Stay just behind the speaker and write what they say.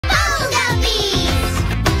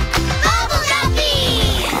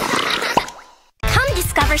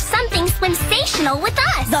original with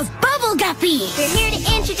us, the Bubble Guppies. We're here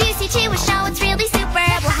to introduce you to a show. It's really super.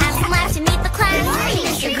 We'll have some laughs and meet the class. Good morning,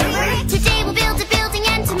 Mr. Cooper. Today we'll build a building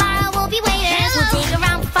and tomorrow we'll be waiters. We'll dig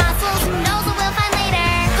around for fossils and those we'll find later.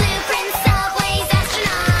 Blueprints, subways,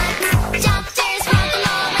 astronauts, doctors, walk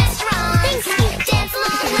along, restaurants. Thanks, you. Dance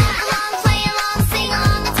along, laugh along, play along, sing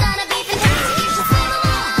along. It's gonna be fantastic. You should swim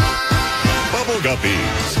along. Bubble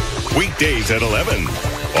Guppies, weekdays at 11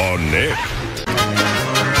 on Nick.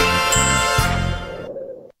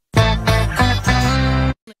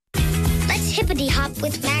 Hippity hop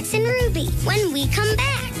with Max and Ruby when we come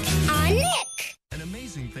back on Nick. An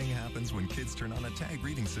amazing thing happens when kids turn on a tag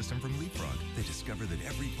reading system from Leapfrog. They discover that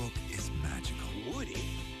every book is magical. Woody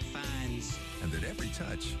finds. And that every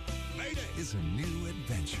touch is a new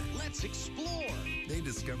adventure. Let's explore. They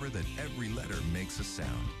discover that every letter makes a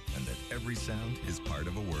sound, and that every sound is part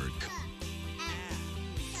of a word.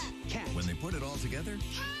 Cat. When they put it all together,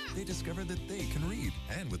 they discover that they can read.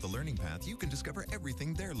 And with the Learning Path, you can discover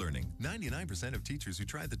everything they're learning. 99% of teachers who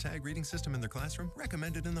tried the tag reading system in their classroom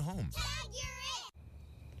recommend it in the home.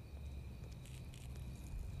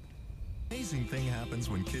 Amazing thing happens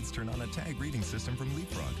when kids turn on a tag reading system from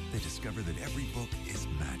Leapfrog. They discover that every book is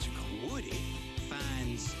magical. Woody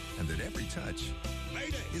finds. And that every touch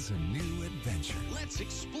is a new adventure. Let's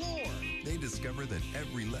explore. They discover that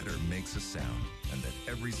every letter makes a sound, and that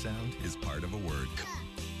every sound is part of a word.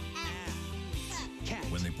 Cat.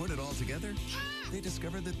 When they put it all together, they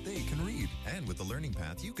discover that they can read. And with the Learning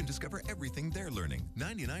Path, you can discover everything they're learning.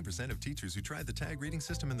 99% of teachers who tried the tag reading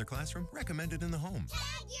system in their classroom recommend it in the home.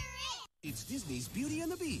 It's Disney's Beauty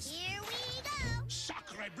and the Beast. Here we go.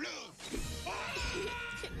 Sacre bleu!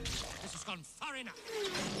 This has gone far enough.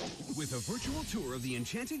 With a virtual tour of the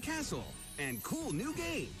Enchanted Castle and cool new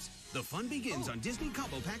games. The fun begins on Disney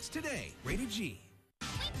Combo Packs today. Rated G. We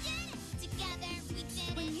did it together. We did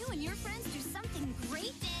it. When you and your friends do something great, We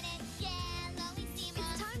did it. Yeah, Lollipop.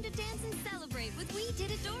 it's time to dance and celebrate with We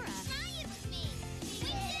Did Adora. Try it with me. We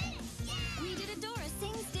did it. Yeah. We Did Adora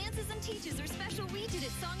sings, dances, and teaches our special We Did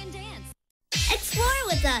It song and dance. Explore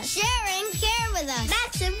with us. Share and care with us.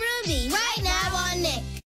 Max and Ruby right now on Nick.